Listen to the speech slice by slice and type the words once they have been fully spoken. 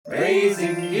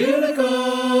Raising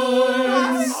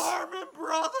Unicorns. Harmon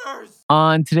Brothers.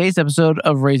 On today's episode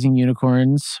of Raising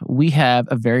Unicorns, we have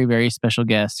a very, very special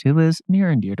guest who is near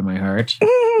and dear to my heart.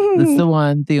 It's the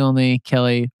one, the only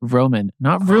Kelly Vroman.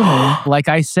 Not Vroman, like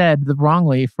I said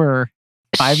wrongly for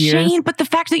 5 years. Shane, but the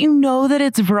fact that you know that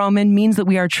it's Vroman means that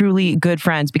we are truly good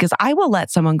friends, because I will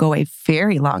let someone go a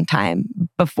very long time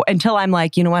until I'm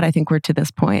like, you know what? I think we're to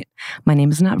this point. My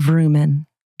name is not Vroman.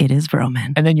 It is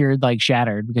Vroman. And then you're like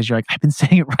shattered because you're like, I've been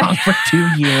saying it wrong for 2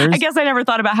 years. I guess I never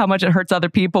thought about how much it hurts other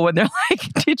people when they're like,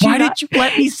 Why did you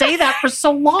let me say that for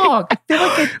so long? I feel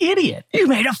like an idiot. You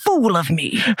made a fool of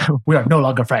me. We are no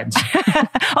longer friends.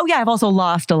 Oh yeah, I've also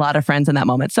lost a lot of friends in that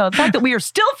moment. So the fact that we are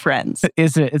still friends.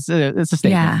 It's a statement.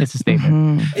 Yeah. It's a statement.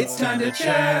 Mm-hmm. It's time to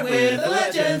chat with a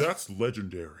legend. That's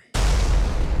legendary.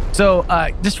 So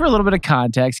just for a little bit of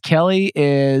context, Kelly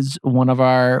is one of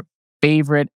our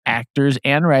favorite actors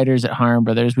and writers at Harmon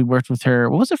Brothers. We worked with her.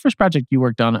 What was the first project you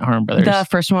worked on at Harmon Brothers? The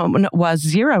first one was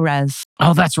Zero Res.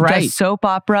 Oh, that's right. The soap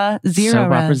opera Zero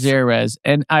Soap opera Zero Res.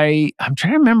 And I'm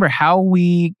trying to remember how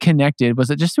we connected. Was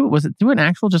it through an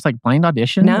actual just like blind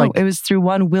audition? No, like, it was through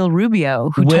one Will Rubio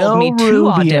who Will told me to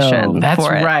Rubio. audition That's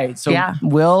for it. right. So Yeah.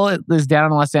 Will is down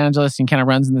in Los Angeles and kind of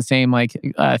runs in the same like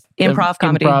Improv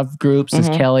comedy. improv groups as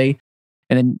Mhm. Kelly.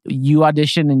 And then you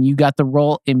auditioned and you got the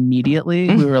role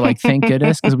immediately. We were like, thank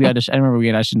goodness, because we auditioned. I remember we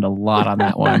auditioned a lot on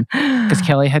that one because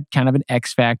Kelly had kind of an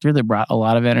X factor that brought a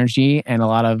lot of energy and a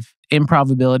lot of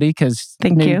improbability. Because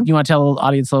Thank you. You want to tell the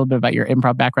audience a little bit about your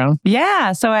improv background?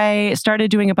 Yeah, so I started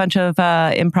doing a bunch of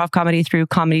improv comedy through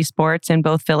Comedy Sports in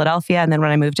both Philadelphia, and then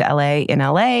when I moved to LA, in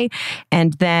LA,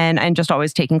 and then I'm just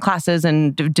always taking classes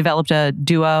and developed a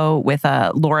duo with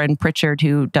Lauren Pritchard,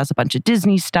 who does a bunch of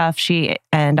Disney stuff. She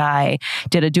and I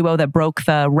did a duo that broke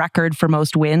the record for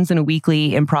most wins in a weekly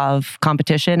improv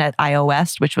competition at IO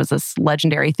West, which was this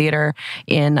legendary theater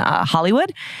in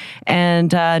Hollywood.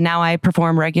 And now I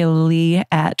perform regularly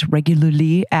at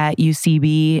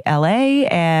UCB LA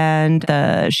and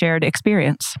the Shared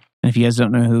Experience. And if you guys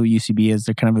don't know who UCB is,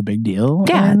 they're kind of a big deal.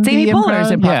 Yeah, in it's Amy the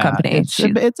Poehler's improv company.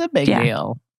 It's a big Yeah.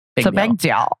 deal. It's a big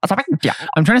deal. It's a big deal.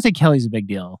 I'm trying to say Kelly's a big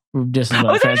deal. Just as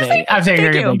well. Oh, is that what you're saying? I'm saying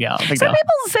Thank you're a you. big deal. Big Some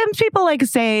deal. people like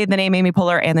say the name Amy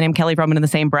Poehler and the name Kelly Vroman in the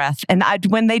same breath. And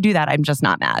when they do that, I'm just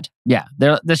not mad. Yeah,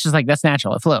 that's just like, that's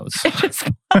natural. It flows. It just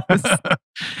flows.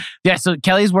 Yeah, so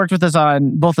Kelly's worked with us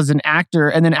on both as an actor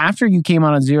and then after you came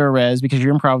on Zero Res because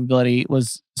your improbability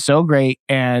was so great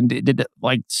and it did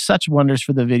like such wonders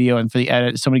for the video and for the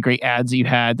edit. So many great ads that you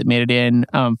had that made it in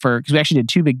because we actually did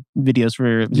 2 big videos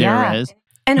for Zero Yeah. Res.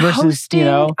 And Versus,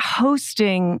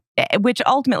 hosting, which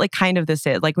ultimately kind of this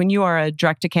is, like when you are a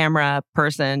direct-to-camera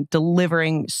person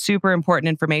delivering super important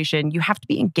information, you have to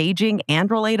be engaging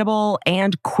and relatable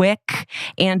and quick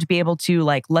and be able to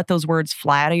like let those words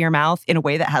fly out of your mouth in a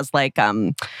way that has like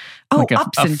Like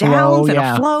ups a and flow, downs and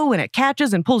yeah. a flow, and it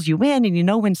catches and pulls you in, and you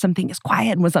know when something is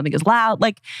quiet and when something is loud.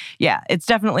 Like, yeah, it's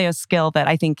definitely a skill that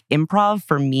I think improv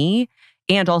for me,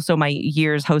 and also my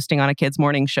years hosting on a kids'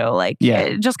 morning show, like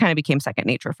it just kind of became second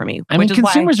nature for me. I mean,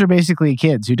 consumers are basically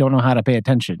kids who don't know how to pay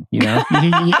attention, you know?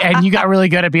 And you got really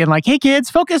good at being like, hey kids,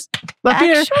 focus, left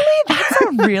here. Actually, that's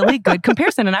a really good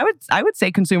comparison. And I would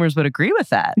say consumers would agree with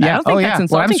that. Yeah. I don't think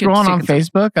that's When I'm insulting. scrolling on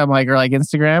Facebook, I'm like, or like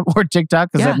Instagram or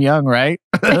TikTok because I'm young, right?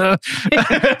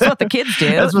 That's what the kids do.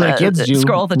 That's what the kids do.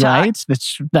 Scroll the talk. Right?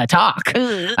 The talk.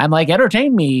 I'm like,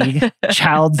 entertain me,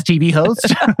 child's TV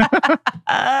host.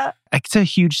 It's a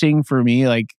huge thing for me,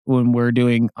 like when we're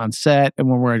doing on set and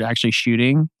when we're actually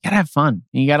shooting, you gotta have fun.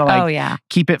 You gotta like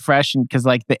keep it fresh, and because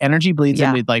like the energy bleeds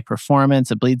into like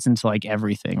performance, it bleeds into like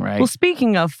everything, right? Well,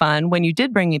 speaking of fun, when you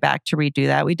did bring me back to redo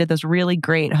that, we did this really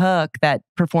great hook that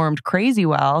performed crazy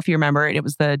well. If you remember, it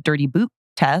was the Dirty Boot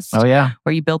test. Oh yeah.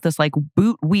 Where you built this like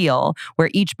boot wheel where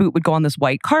each boot would go on this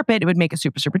white carpet. It would make it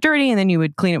super, super dirty. And then you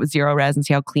would clean it with Zero Res and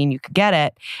see how clean you could get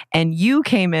it. And you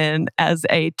came in as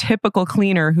a typical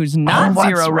cleaner who's not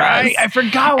Zero Res. Right. I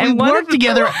forgot we worked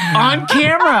together on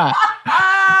camera.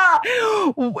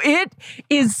 It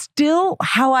is still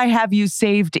how I have you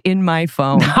saved in my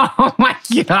phone. Oh my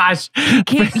gosh.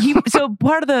 So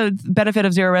part of the benefit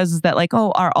of Zero Res is that like,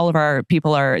 all of our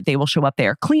people they will show up, they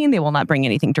are clean. They will not bring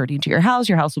anything dirty into your house.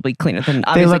 Your house will be cleaner than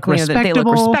they look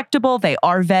respectable. They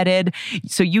are vetted.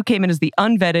 So you came in as the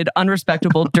unvetted,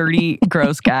 unrespectable, dirty,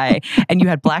 gross guy. And you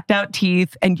had blacked out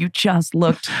teeth and you just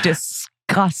looked disgusting.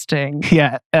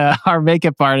 Yeah, our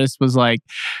makeup artist was like,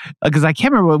 because I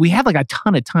can't remember, we had like a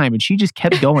ton of time and she just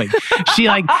kept going. she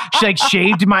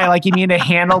shaved my me into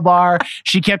handlebar.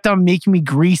 She kept on making me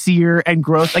greasier and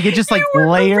gross. Like it just like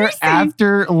layer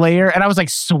after layer, and I was like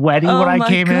sweaty when I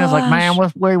came in. I was like, man,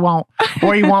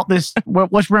 where you want this?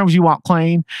 Which rooms you want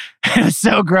clean? It was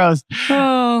so gross.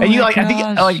 Oh, And you my like, I think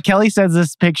gosh. like Kelly sends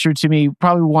this picture to me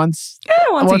probably once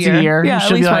once a year. Yeah,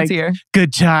 She'll at least be once like, a year.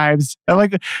 good times. I'm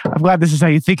like, I'm glad this is how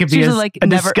you think of It's me usually as like a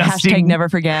never disgusting. #never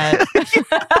forget.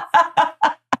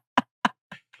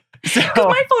 Because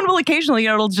my phone will occasionally,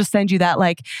 it'll just send you that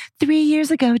like 3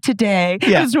 years ago today.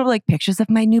 Yeah. It's like pictures of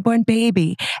my newborn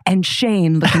baby and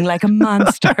Shane looking like a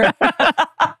monster.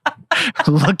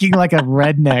 Looking like a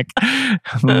redneck.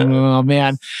 Oh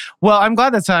man. Well, I'm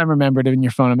glad that's how I'm remembered in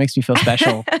your phone. It makes me feel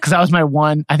special because that was my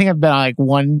one. I think I've been on like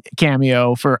one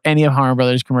cameo for any of Harmon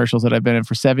Brothers commercials that I've been in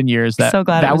for 7 years. So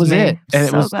glad that it was me. it, and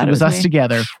So glad it was us me.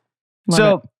 together. Love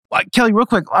So. it. Kelly, real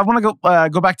quick, I want to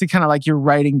go back to kind of like your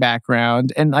writing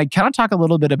background and like kind of talk a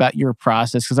little bit about your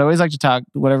process because I always like to talk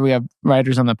whenever we have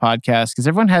writers on the podcast because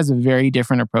everyone has a very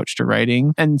different approach to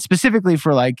writing and specifically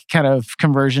for like kind of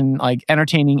conversion, like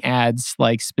entertaining ads,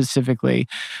 like specifically.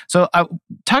 So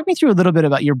talk me through a little bit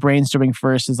about your brainstorming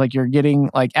first is like you're getting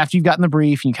like after you've gotten the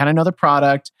brief and you kind of know the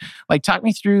product, like talk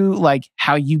me through like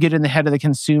how you get in the head of the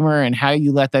consumer and how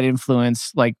you let that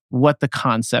influence like what the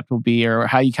concept will be or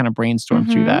how you kind of brainstorm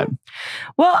through that.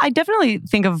 Well, I definitely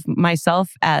think of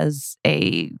myself as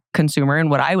a consumer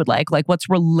and what I would like what's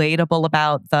relatable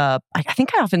about I think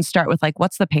I often start with like,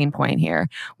 what's the pain point here?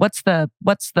 What's the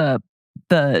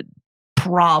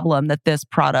problem that this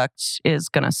product is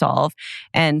going to solve?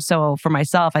 And so for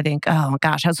myself, I think, oh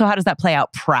gosh, so how does that play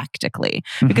out practically?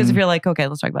 Because if you're like, okay,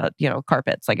 let's talk about,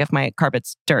 carpets. Like if my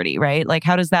carpet's dirty, right? Like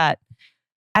how does that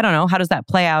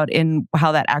play out in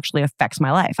how that actually affects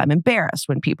my life? I'm embarrassed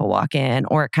when people walk in,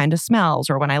 or it kind of smells,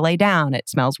 or when I lay down, it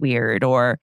smells weird,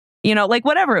 or, like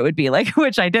whatever it would be, like,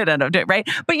 which I did end up doing, right?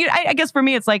 But I guess for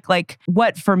me, it's like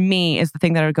what for me is the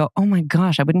thing that I would go, oh my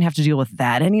gosh, I wouldn't have to deal with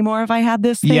that anymore if I had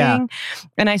this thing. Yeah.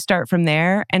 And I start from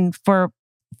there. And for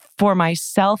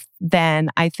myself, then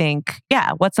I think,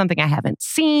 what's something I haven't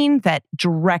seen that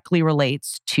directly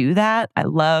relates to that? I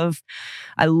love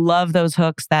those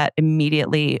hooks that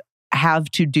immediately have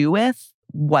to do with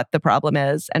what the problem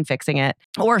is and fixing it,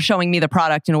 or showing me the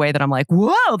product in a way that I'm like,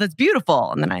 whoa, that's beautiful.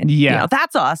 And then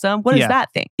that's awesome. What is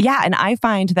that thing? Yeah. And I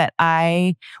find that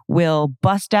I will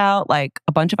bust out like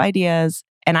a bunch of ideas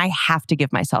and I have to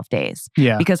give myself days.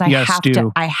 Yeah. Because I have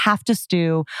to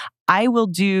stew. I will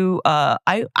do,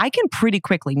 I can pretty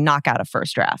quickly knock out a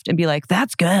first draft and be like,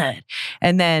 that's good.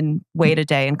 And then wait a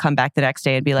day and come back the next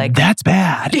day and be like, that's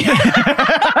bad.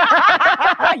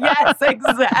 Yes,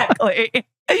 exactly.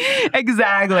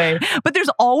 Exactly. But there's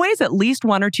always at least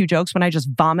one or two jokes when I just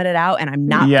vomit it out and I'm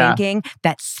not thinking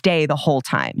that stay the whole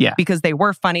time. Yeah. Because they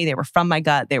were funny. They were from my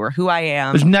gut. They were who I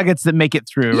am. There's nuggets that make it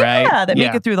through, right? Yeah, that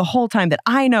make it through the whole time that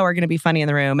I know are going to be funny in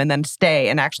the room and then stay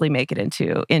and actually make it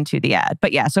into the ad.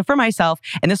 But yeah, so for myself,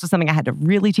 and this was something I had to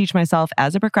really teach myself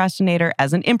as a procrastinator,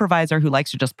 as an improviser who likes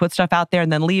to just put stuff out there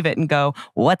and then leave it and go,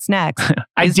 what's next?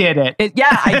 I did it.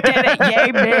 I did it.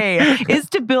 Yay me. Is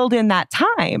to build in that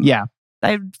time. Yeah.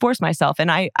 I forced myself,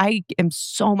 and I am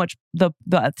so much the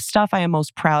stuff I am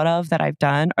most proud of that I've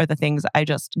done are the things I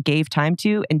just gave time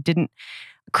to and didn't.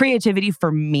 Creativity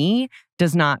for me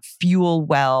does not fuel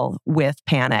well with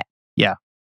panic. Yeah,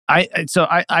 I feel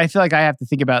like I have to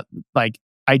think about like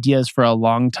ideas for a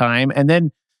long time, and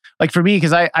then like for me,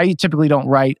 because I typically don't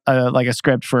write like a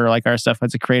script for like our stuff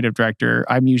as a creative director.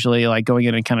 I'm usually like going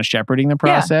in and kind of shepherding the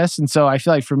process, and so I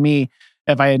feel like for me,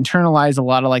 if I internalize a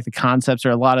lot of like the concepts or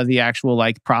a lot of the actual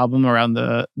like problem around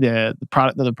the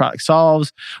product that the product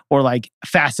solves or like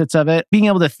facets of it, being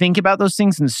able to think about those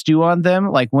things and stew on them,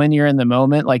 like when you're in the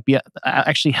moment, like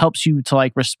actually helps you to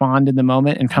like respond in the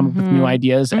moment and come up with new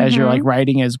ideas as you're like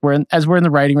writing, as we're in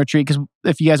the writing retreat. Because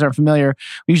if you guys aren't familiar,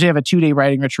 we usually have a 2-day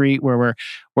writing retreat where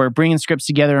we're bringing scripts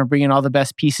together and bringing all the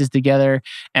best pieces together.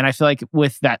 And I feel like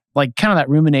with that, like kind of that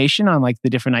rumination on like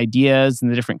the different ideas and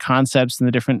the different concepts and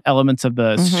the different elements of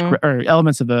the script or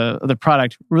elements of the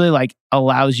product really like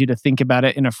allows you to think about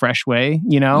it in a fresh way,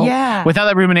 Yeah. Without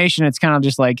that rumination, it's kind of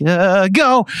just like,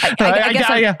 go. I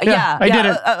did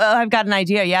it. I've got an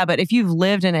idea. Yeah. But if you've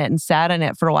lived in it and sat in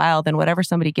it for a while, then whatever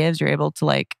somebody gives, you're able to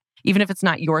like, even if it's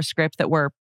not your script that we're,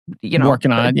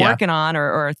 working on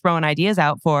or throwing ideas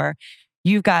out for,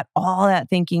 you've got all that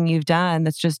thinking you've done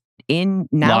that's just in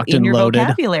your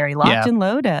vocabulary, locked and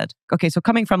loaded. Okay, so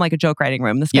coming from like a joke writing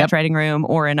room, the sketch writing room,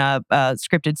 or in a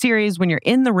scripted series, when you're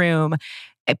in the room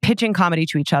pitching comedy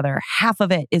to each other, half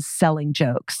of it is selling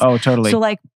jokes. Oh, totally. So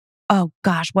like, oh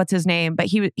gosh, what's his name? But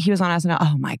he was on SNL.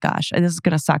 Oh my gosh, this is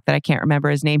gonna suck that I can't remember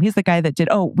his name. He's the guy that did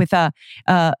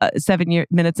 7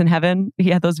 Minutes in Heaven. He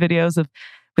had those videos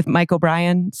with Mike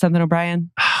O'Brien, something O'Brien.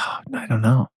 I don't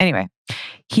know. Anyway,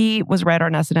 He was a writer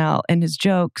on SNL, and his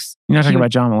jokes. You're not talking he would-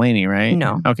 about John Mulaney, right?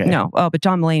 No. Okay. No. Oh, but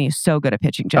John Mulaney is so good at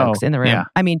pitching jokes in the room. yeah.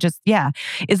 I mean,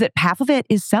 is it half of it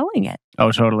is selling it.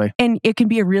 Oh, totally. And it can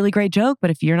be a really great joke, but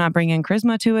if you're not bringing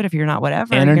charisma to it, if you're not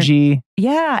whatever. Energy.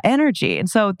 Yeah, energy. And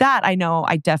so that I know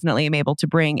I definitely am able to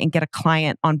bring and get a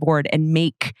client on board and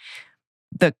make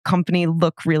the company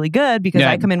look really good because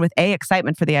I come in with A,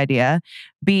 excitement for the idea,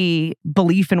 B,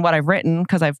 belief in what I've written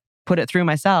because I've put it through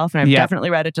myself and I've definitely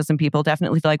read it to some people,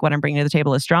 definitely feel like what I'm bringing to the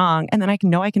table is strong. And then I can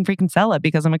freaking sell it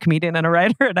because I'm a comedian and a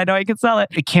writer and I know I can sell it.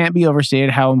 It can't be overstated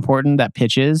how important that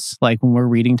pitch is. Like when we're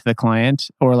reading to the client,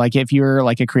 or like if you're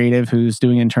like a creative who's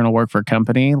doing internal work for a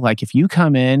company, like if you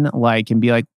come in like and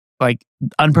be like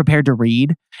unprepared to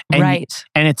read, and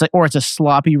and it's like, or it's a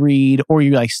sloppy read, or you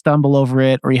like stumble over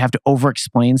it, or you have to over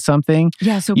explain something.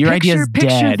 Yeah, so your idea is picture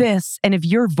dead. this, and if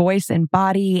your voice and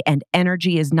body and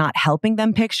energy is not helping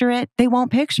them picture it, they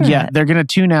won't picture it. Yeah, they're gonna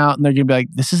tune out and they're gonna be like,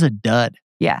 "This is a dud."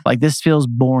 Yeah, like this feels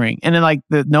boring. And then like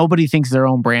nobody thinks their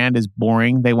own brand is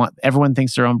boring. Everyone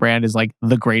thinks their own brand is like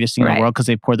the greatest thing in the world because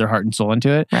they poured their heart and soul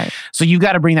into it. Right. So you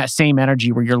got to bring that same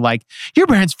energy where you're like, your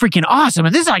brand's freaking awesome,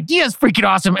 and this idea is freaking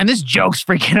awesome, and this joke's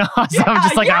freaking awesome. Yeah,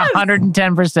 just like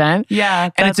 110%. Yeah,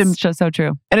 and it's just so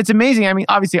true. And it's amazing. I mean,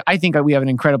 obviously, I think we have an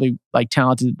incredibly like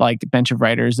talented like bench of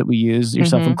writers that we use,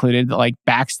 yourself included, that like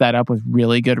backs that up with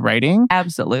really good writing.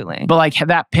 Absolutely. But like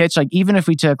that pitch, like even if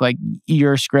we took like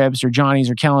your scripts or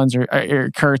Johnny's or Kellen's or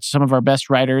Kurt's, some of our best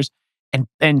writers,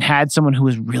 and had someone who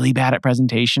was really bad at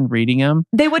presentation reading them,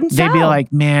 they wouldn't sell. They'd be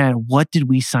like, man, what did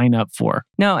we sign up for?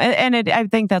 No, I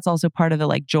think that's also part of the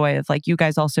like joy of like you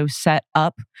guys also set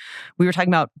up. We were talking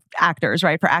about actors,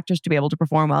 right? For actors to be able to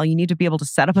perform well, you need to be able to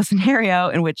set up a scenario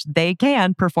in which they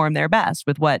can perform their best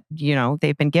with what,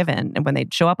 they've been given. And when they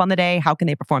show up on the day, how can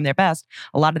they perform their best?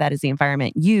 A lot of that is the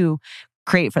environment you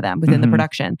create for them within the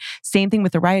production. Same thing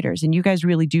with the writers. And you guys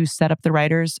really do set up the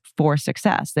writers for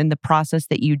success. And the process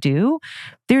that you do,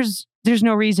 there's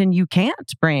no reason you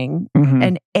can't bring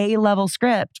an A-level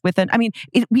script with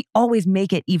we always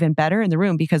make it even better in the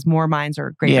room because more minds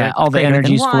are greater. Yeah, all the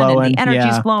energy's flowing. And the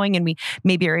energy's flowing, and we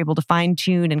maybe are able to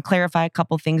fine-tune and clarify a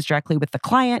couple things directly with the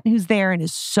client who's there and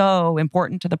is so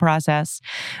important to the process.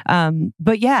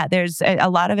 But yeah, there's a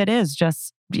lot of it is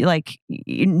just like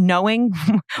knowing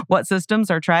what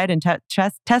systems are tried and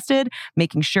tested,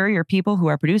 making sure your people who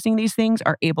are producing these things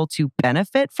are able to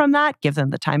benefit from that, give them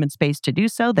the time and space to do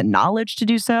so, the knowledge to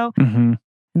do so, and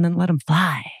then let them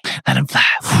fly. Let them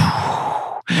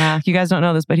fly. Yeah, you guys don't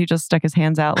know this, but he just stuck his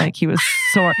hands out like he was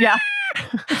sore. Yeah.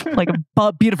 Like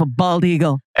a beautiful bald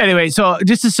eagle. Anyway, so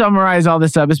just to summarize all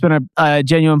this up, it's been a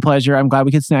genuine pleasure. I'm glad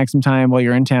we could snag some time while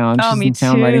you're in town. Oh, She's me in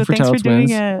town too. writing for Thanks for doing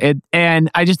Tailspins. it. And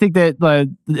I just think that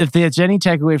if there's any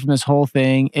takeaway from this whole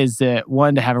thing is that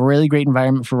one, to have a really great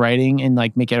environment for writing and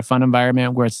like make it a fun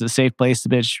environment where it's a safe place to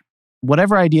bitch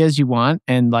whatever ideas you want,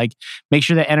 and like make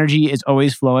sure that energy is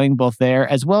always flowing both there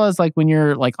as well as like when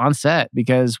you're like on set,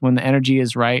 because when the energy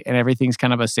is right and everything's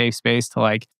kind of a safe space to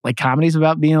like comedy's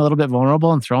about being a little bit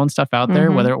vulnerable and throwing stuff out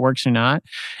there, whether it works or not.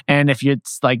 And if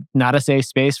it's like not a safe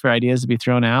space for ideas to be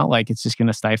thrown out, like it's just going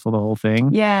to stifle the whole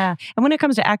thing. Yeah. And when it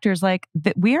comes to actors, like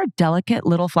we are delicate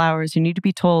little flowers who need to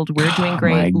be told we're doing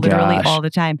great literally all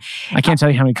the time. I can't tell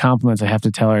you how many compliments I have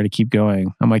to tell her to keep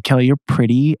going. I'm like, Kelly, you're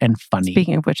pretty and funny.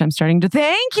 Speaking of which, I'm starting to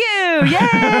thank you.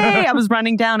 Yay! I was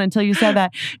running down until you said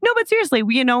that. No, but seriously,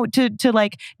 to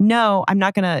like, no, I'm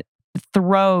not going to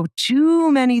throw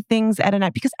too many things at a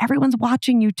night because everyone's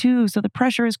watching you too. So the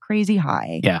pressure is crazy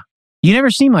high. Yeah. You never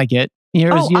seem like it.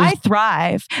 I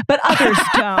thrive, but others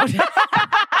don't.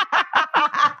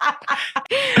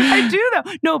 I do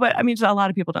though. No, but I mean, a lot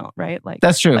of people don't, right? Like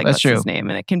that's true. Like, that's true. His name,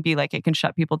 and it can be like it can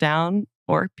shut people down,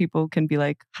 or people can be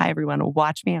like, "Hi, everyone,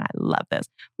 watch me, and I love this."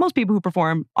 Most people who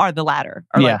perform are the latter,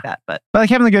 like that. But like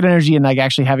having the good energy and like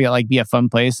actually having it like be a fun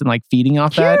place and like feeding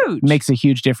off that makes a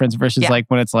huge difference versus like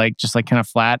when it's like just like kind of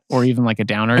flat or even like a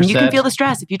downer. And you can feel the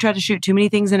stress if you try to shoot too many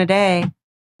things in a day.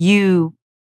 You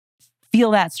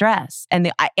feel that stress, and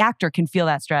the actor can feel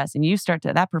that stress, and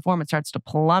that performance starts to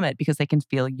plummet because they can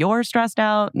feel you're stressed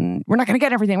out and we're not going to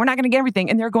get everything.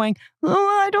 And they're going,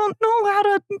 I don't know how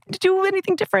to do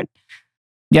anything different.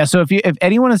 Yeah. So if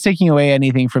anyone is taking away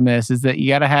anything from this, is that you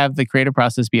got to have the creative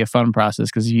process be a fun process,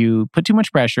 because you put too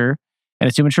much pressure and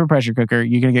it's too much of a pressure cooker,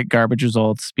 you're going to get garbage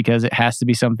results, because it has to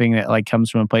be something that like comes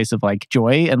from a place of like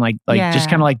joy and like just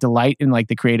kind of like delight in like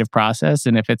the creative process.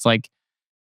 And if it's like,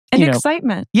 and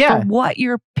excitement for what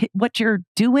you're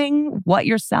doing, what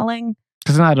you're selling.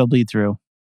 Because now it'll bleed through.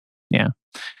 Yeah.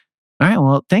 All right.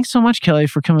 Well, thanks so much, Kelly,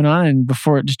 for coming on. And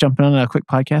before just jumping on a quick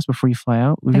podcast before you fly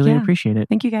out, we really appreciate it.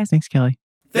 Thank you, guys. Thanks, Kelly.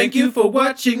 Thank you for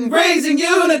watching Raising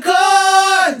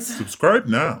Unicorns! Legends! Subscribe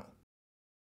now.